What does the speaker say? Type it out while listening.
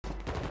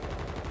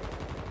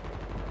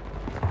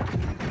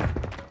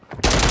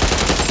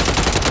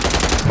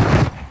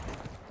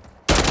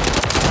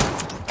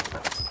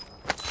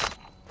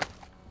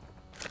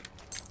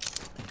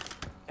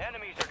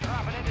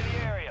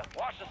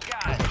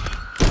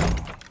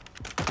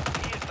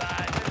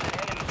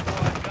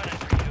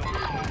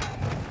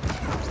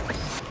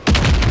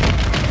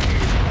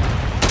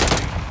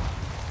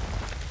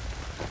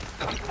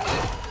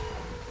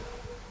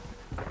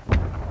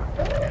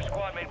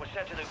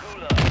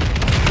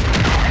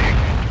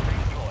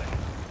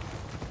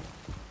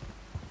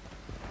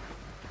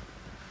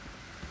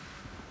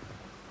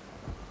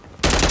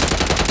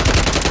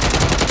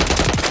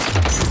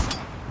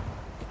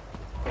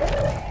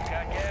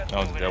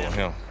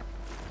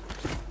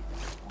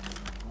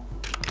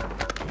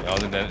I don't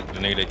think that the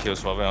nigga that killed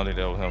SUÀVY, I don't think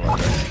that was him right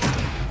there.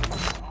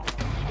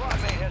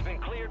 Squad mate has been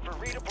cleared for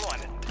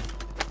redeployment.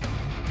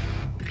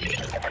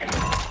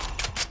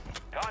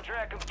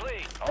 Contract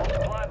complete. All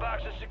supply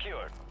boxes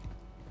secured.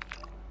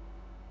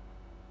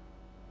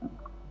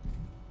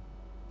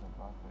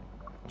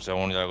 So I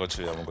want y'all to go to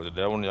that. I want to go to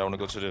that one. Y'all want to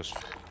go to this.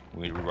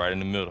 We right in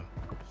the middle.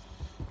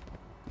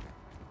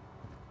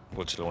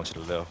 Go to the one to the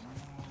left.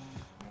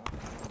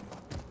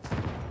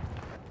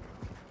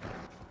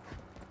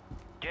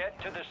 Get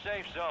to the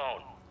safe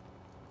zone.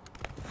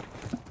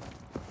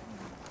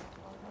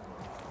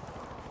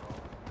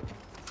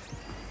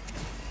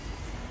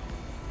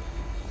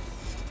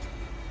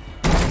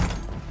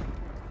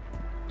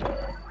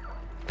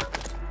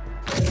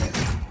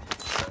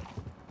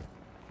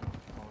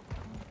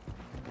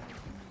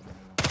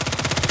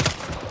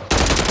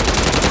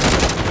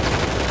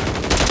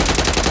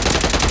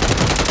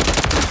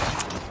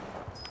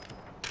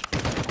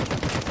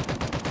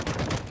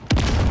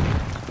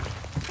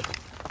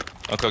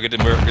 Okay, get the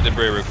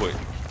bread real quick.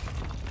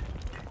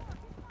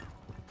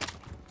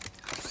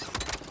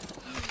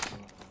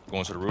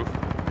 Going to the roof.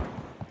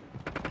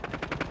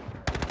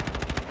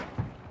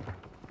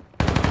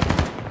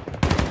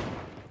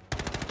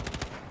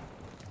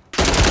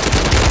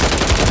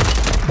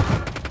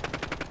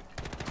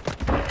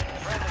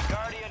 Friendly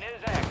Guardian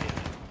is active.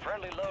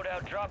 Friendly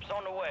loadout drops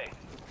on the way.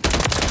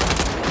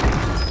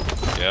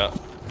 Yeah.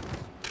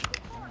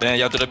 Damn,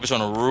 y'all threw that bitch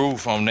on the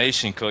roof on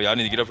Nation, cuz y'all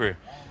need to get up here.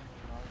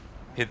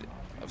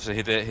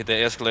 Hit that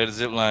escalator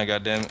zip line,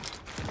 goddammit.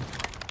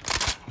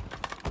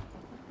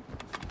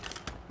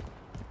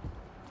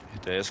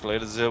 Hit that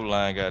escalator zip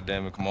line,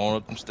 goddammit. Come on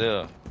up them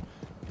stairs.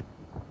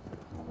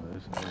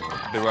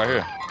 Be right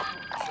here.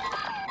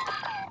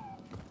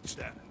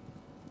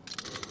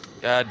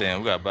 Goddamn,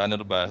 we gotta buy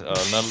another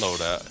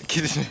loadout.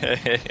 Get this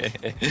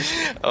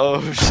man.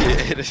 Oh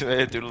shit, this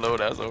man threw the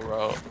loadout so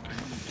wrong.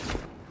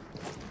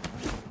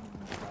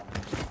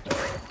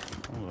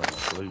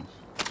 Please.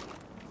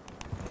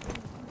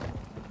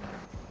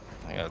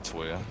 I got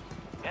 12.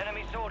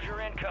 Enemy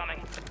soldier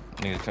incoming.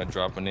 Niggas kind of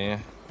dropping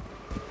in.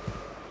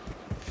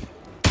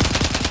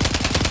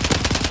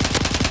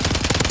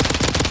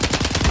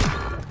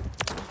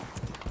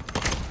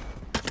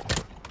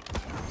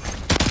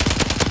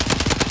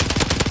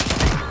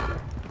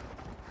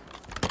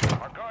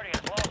 Our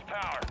Guardians lost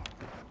power.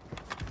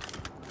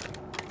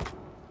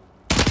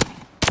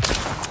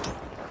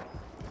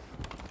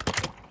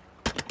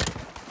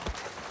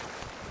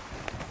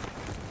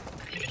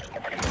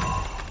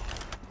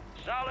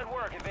 Solid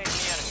work evading the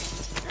enemy.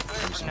 You're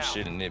clear for Some now.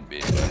 shit in that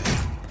bitch.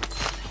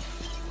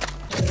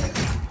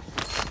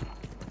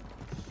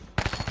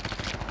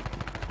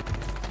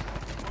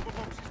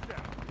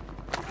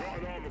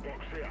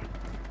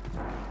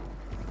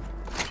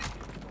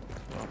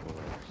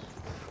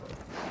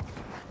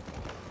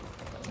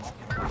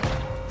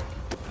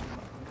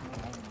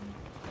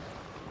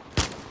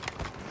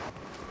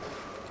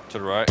 To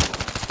the right.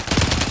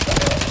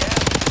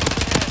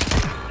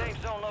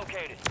 Safe zone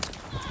located.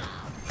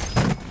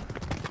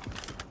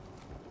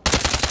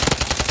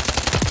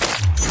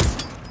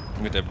 Let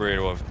me get that bread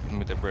off. Let me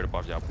get that bread up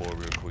off y'all board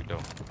real quick though.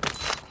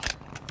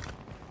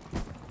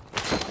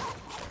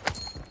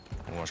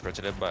 I'm going straight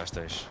to that buy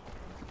station.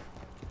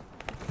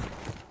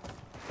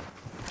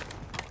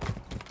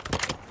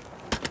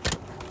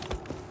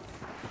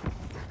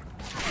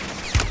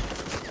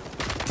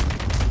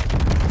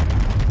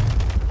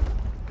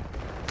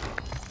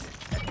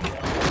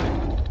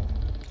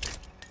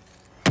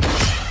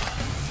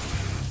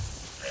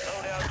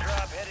 Loadout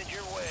drop headed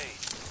your way.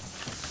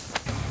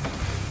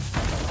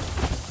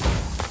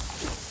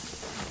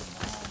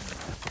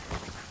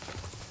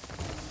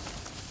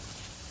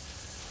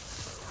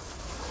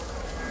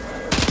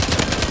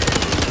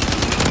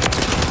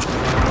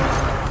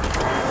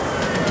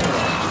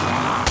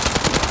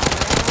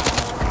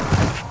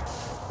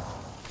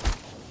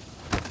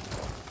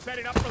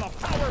 Setting up for the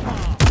power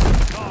bomb.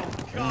 Oh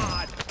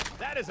God,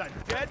 that is a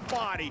dead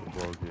body.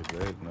 Bro, get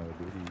back now,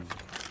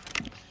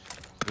 dude.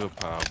 Good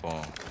power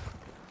bomb.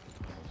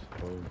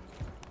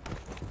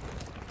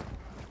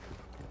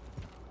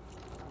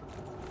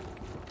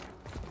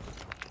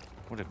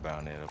 What it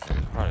bound at up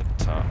here? Probably at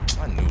the top.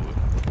 I knew it.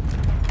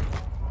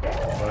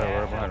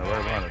 Right behind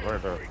it,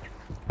 right there.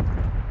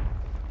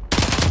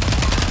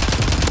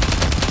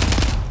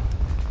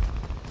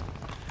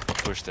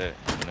 Push that.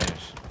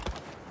 Finish.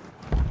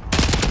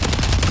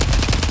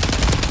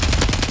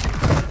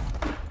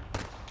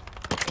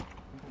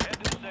 Head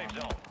to the safe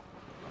zone.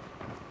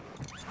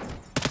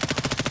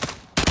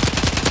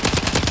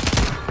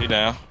 He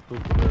down.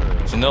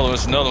 It's another one.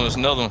 It's another one. It's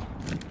another one.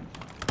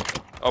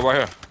 Oh, right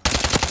here.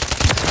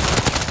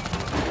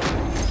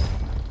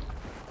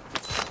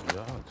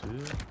 Y'all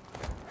chill.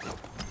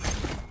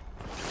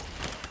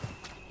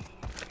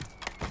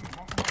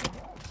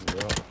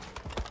 Yeah.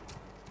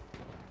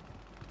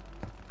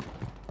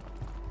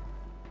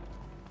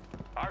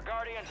 Our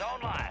Guardians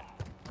online.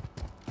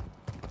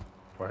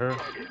 Right here.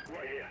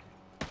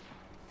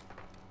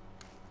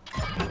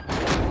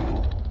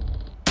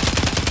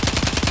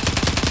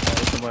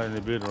 Somebody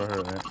in the building right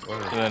here, man.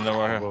 Right here. Yeah, no,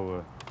 right here.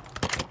 Over.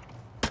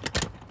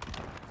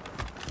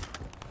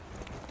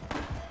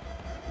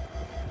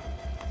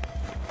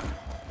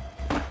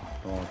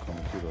 Someone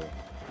coming to the.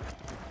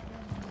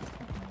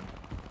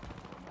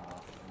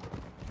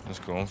 Let's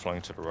go. I'm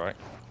flying to the right.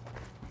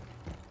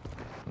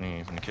 You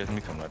ain't finna catch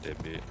me coming out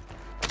that bit.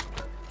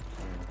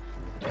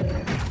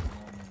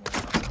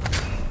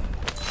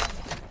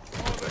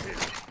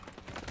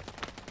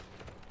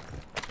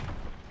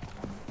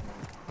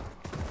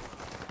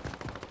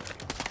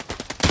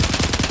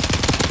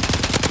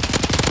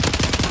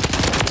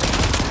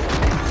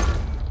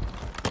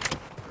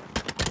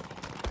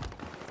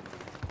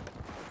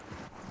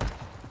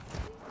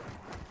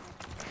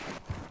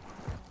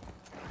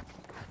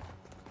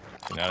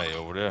 Now they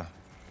over there.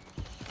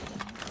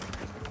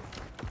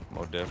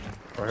 More definitely.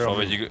 Right here.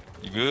 So, you good?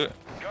 You good?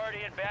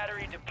 Guardian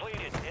battery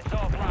depleted. It's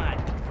offline.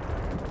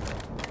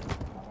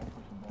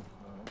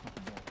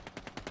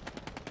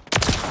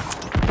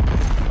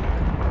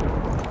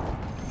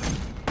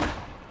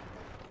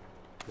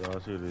 Yeah, I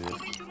see it is.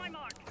 To my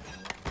mark.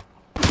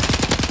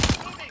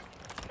 Moving.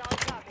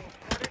 Solid copy.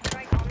 Mortar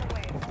strike on the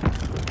way.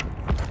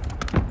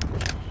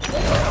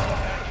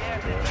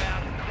 Gas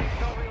inbound. Safe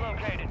zone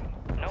relocated.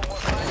 No more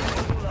fires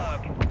in the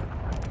gulag.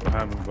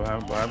 Behind the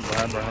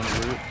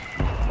roof.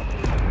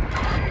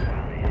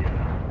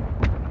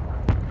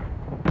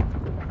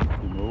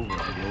 He's moving.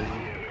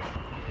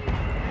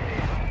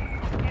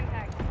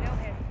 Impact. No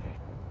hit.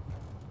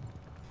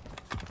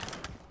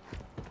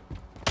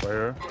 Right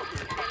here.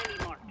 Enemy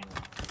marked.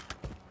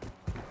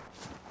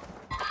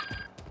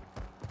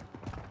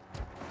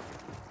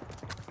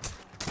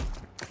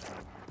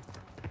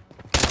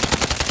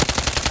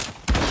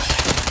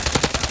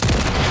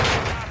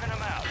 Knocking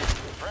them out.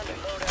 Friendly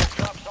loadout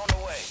drops on the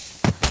way.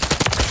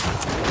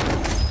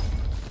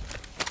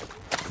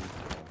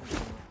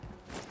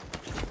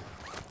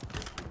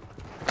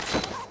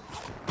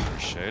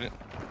 Appreciate it.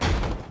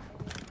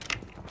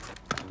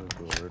 Let's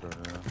go right on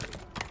there.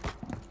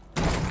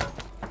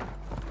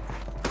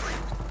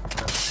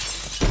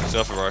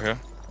 Selfie right here.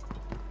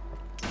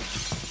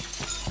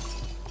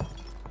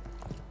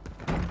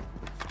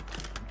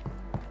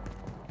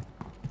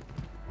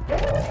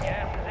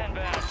 Gas is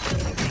inbound.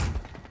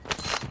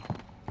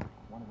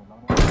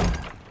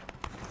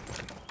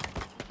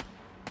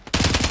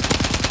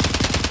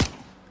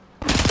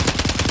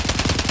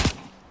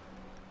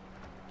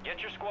 Get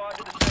your squad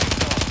to the safe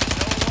zone.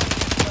 No one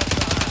gets left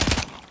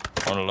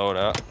behind. On the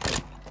loadout.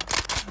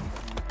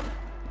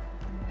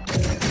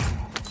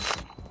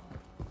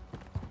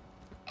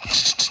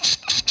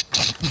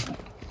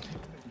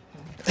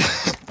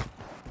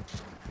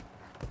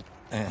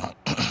 Damn.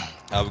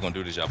 How we gonna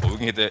do this, y'all? But we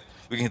can hit that.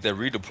 We can hit that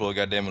redeploy,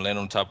 goddamn, and land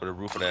on top of the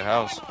roof of that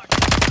house.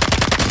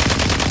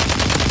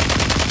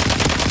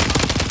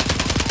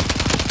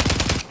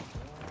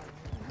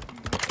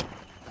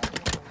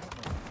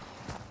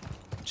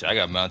 Shit, I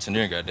got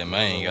mountaineer, goddamn. I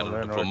ain't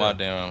gotta deploy my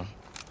damn.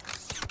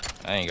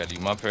 I ain't gotta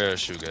use my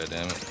parachute,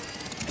 goddamn it.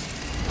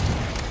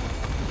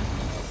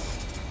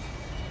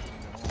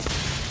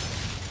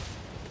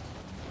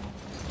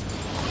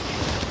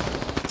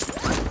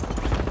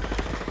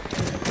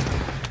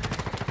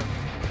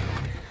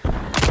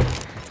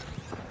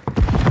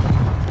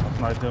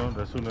 Snipe them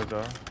as soon as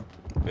I.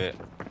 Bet.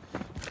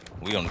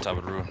 We on the top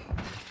of the roof.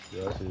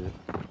 Yeah, I see it.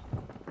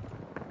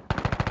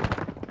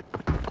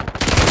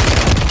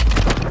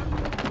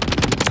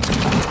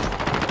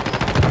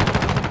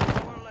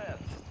 One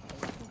left.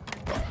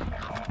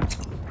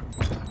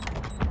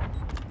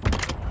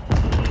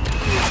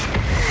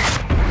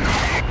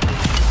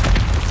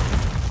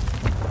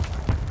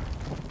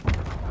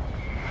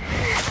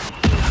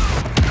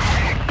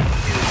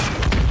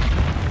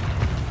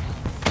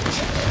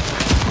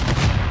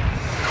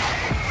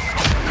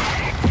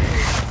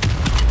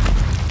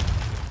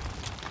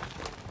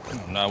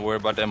 I'm not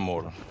worried about that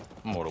mortar.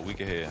 Mortar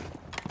week ahead.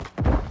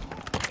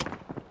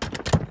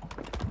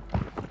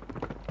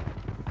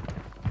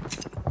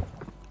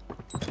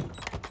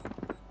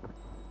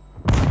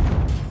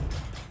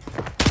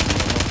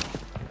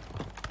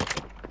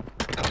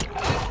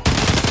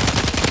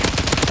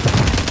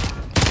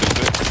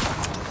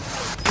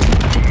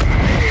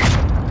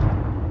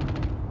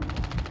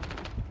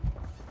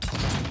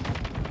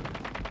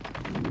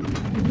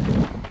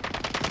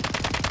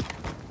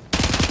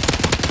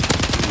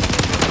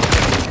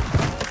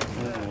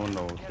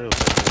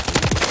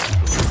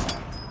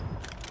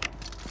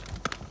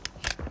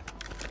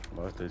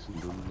 My station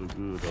doesn't look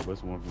good though.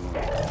 That's one for one.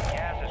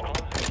 Gas is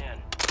closing in.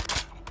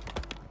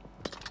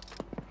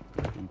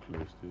 You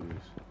place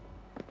this.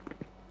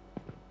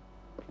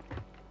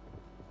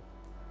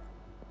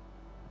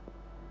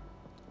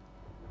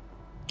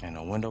 Ain't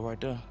no window right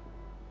there.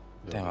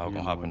 Damn, I was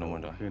gonna hop in the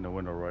window. In the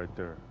window right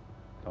there.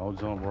 Don't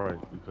jump right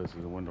because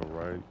there's a window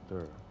right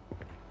there.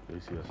 They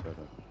see us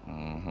second.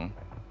 Mm-hmm.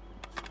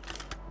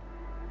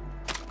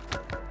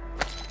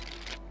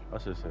 I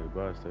should say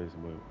buy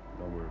station, but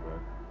don't worry about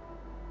it.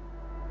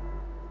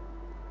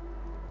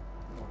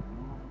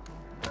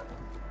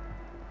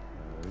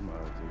 They might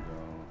have to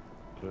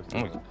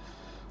cluster.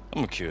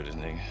 I'm gonna kill this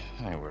nigga.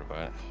 I ain't worried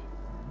about it.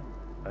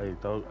 Hey,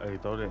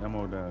 throw that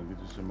ammo down. Get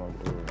your shit more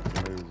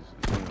grenades.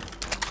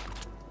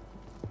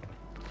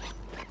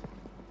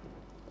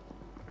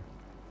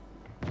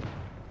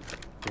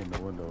 In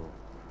the window.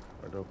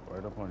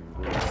 Right up on you.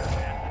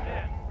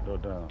 Go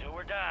down. Do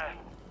or die.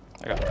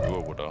 I got a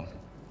doable though.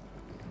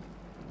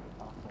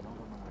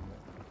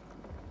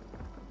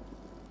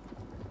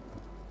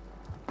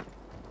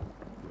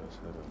 Yes,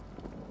 head up.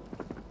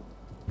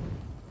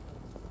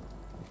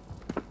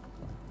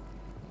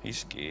 He's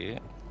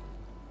scared.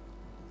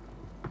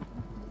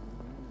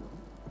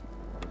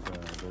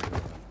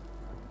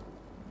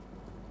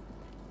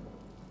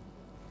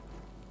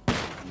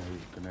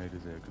 Grenade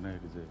is there.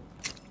 Grenade is there.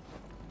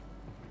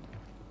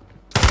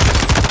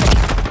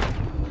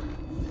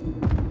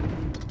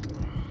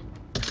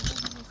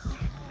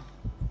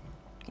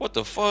 What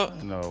the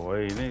fuck? No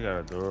way, you ain't got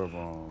a door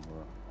bomb,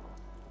 bro.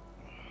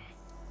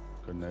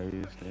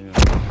 Grenades, damn.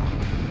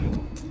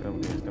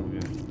 Stem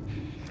again.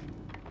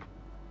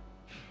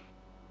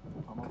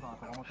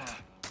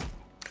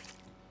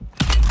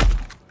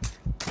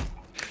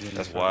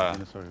 That's wild.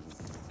 Get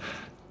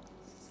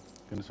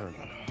in the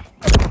circle.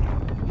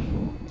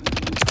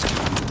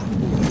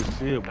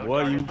 Shit,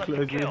 boy, you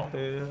clutch as hell.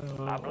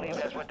 I believe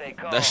that's what they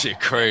call That shit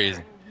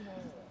crazy.